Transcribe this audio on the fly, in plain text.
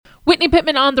Whitney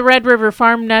Pittman on the Red River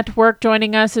Farm Network.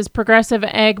 Joining us is Progressive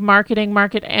Ag Marketing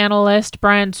Market Analyst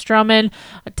Brian Strumman.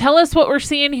 Tell us what we're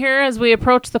seeing here as we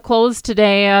approach the close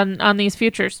today on these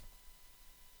futures.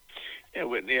 Yeah,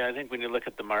 Whitney, I think when you look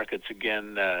at the markets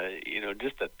again,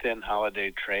 just a thin holiday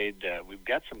trade. We've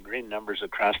got some green numbers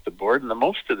across the board, and the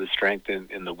most of the strength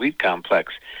in the wheat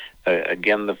complex.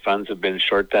 Again, the funds have been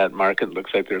short that market.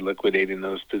 Looks like they're liquidating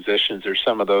those positions, or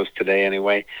some of those today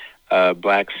anyway.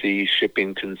 Black Sea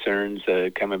shipping concerns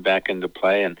coming back into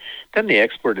play. And then the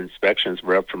export inspections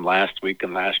were up from last week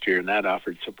and last year, and that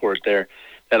offered support there.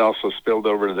 That also spilled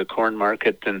over to the corn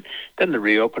market. And then the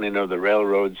reopening of the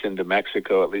railroads into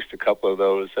Mexico, at least a couple of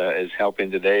those, is helping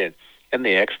today. And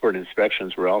the export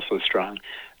inspections were also strong.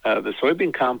 The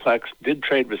soybean complex did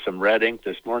trade with some red ink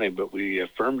this morning, but we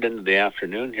firmed into the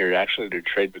afternoon here actually to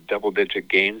trade with double-digit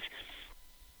gains.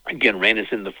 Again, rain is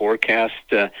in the forecast,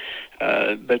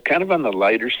 but kind of on the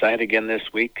lighter side again this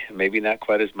week. Maybe not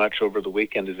quite as much over the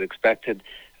weekend as expected,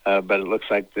 but it looks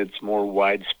like it's more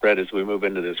widespread as we move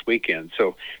into this weekend.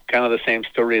 So kind of the same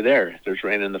story there. There's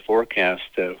rain in the forecast.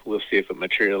 We'll see if it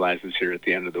materializes here at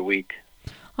the end of the week.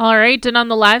 All right, and on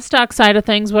the livestock side of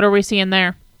things, what are we seeing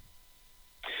there?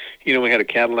 We had a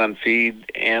cattle on feed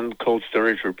and cold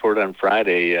storage report on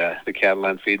Friday. The cattle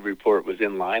on feed report was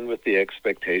in line with the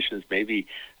expectations, maybe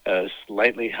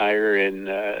slightly higher in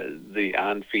the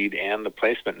on feed and the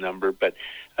placement number. But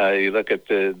you look at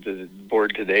the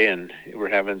board today, and we're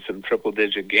having some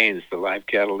triple-digit gains. The live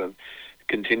cattle have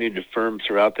continued to firm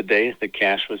throughout the day. The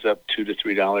cash was up $2 to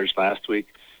 $3 last week.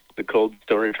 The cold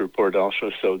storage report also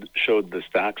showed the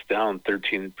stocks down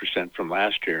 13% from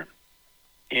last year.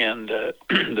 And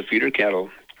the feeder cattle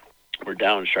were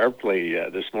down sharply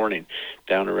this morning,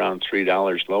 down around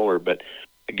 $3 lower. But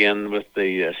again, with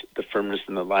the firmness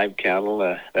in the live cattle,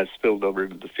 that spilled over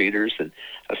to the feeders, and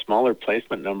a smaller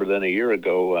placement number than a year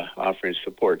ago, offering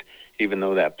support. Even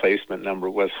though that placement number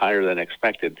was higher than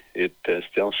expected, it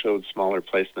still showed smaller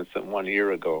placements than 1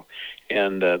 year ago.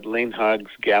 And lean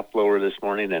hogs gap lower this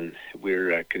morning, and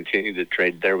we're continuing to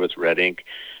trade there with red ink.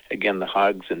 Again, the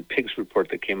hogs and pigs report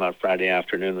that came out Friday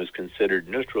afternoon was considered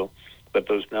neutral, but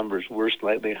those numbers were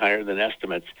slightly higher than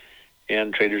estimates.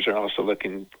 And traders are also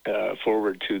looking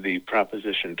forward to the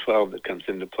Proposition 12 that comes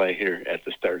into play here at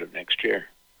the start of next year.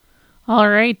 All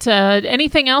right.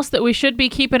 Anything else that we should be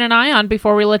keeping an eye on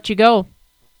before we let you go?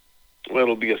 Well,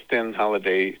 it'll be a thin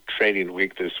holiday trading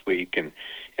week this week. And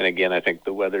again, I think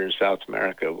the weather in South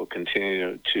America will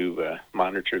continue to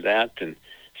monitor that and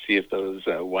see if those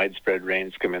widespread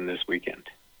rains come in this weekend.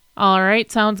 All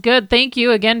right. Sounds good. Thank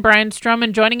you again, Brian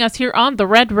Strumman, joining us here on the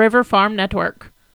Red River Farm Network.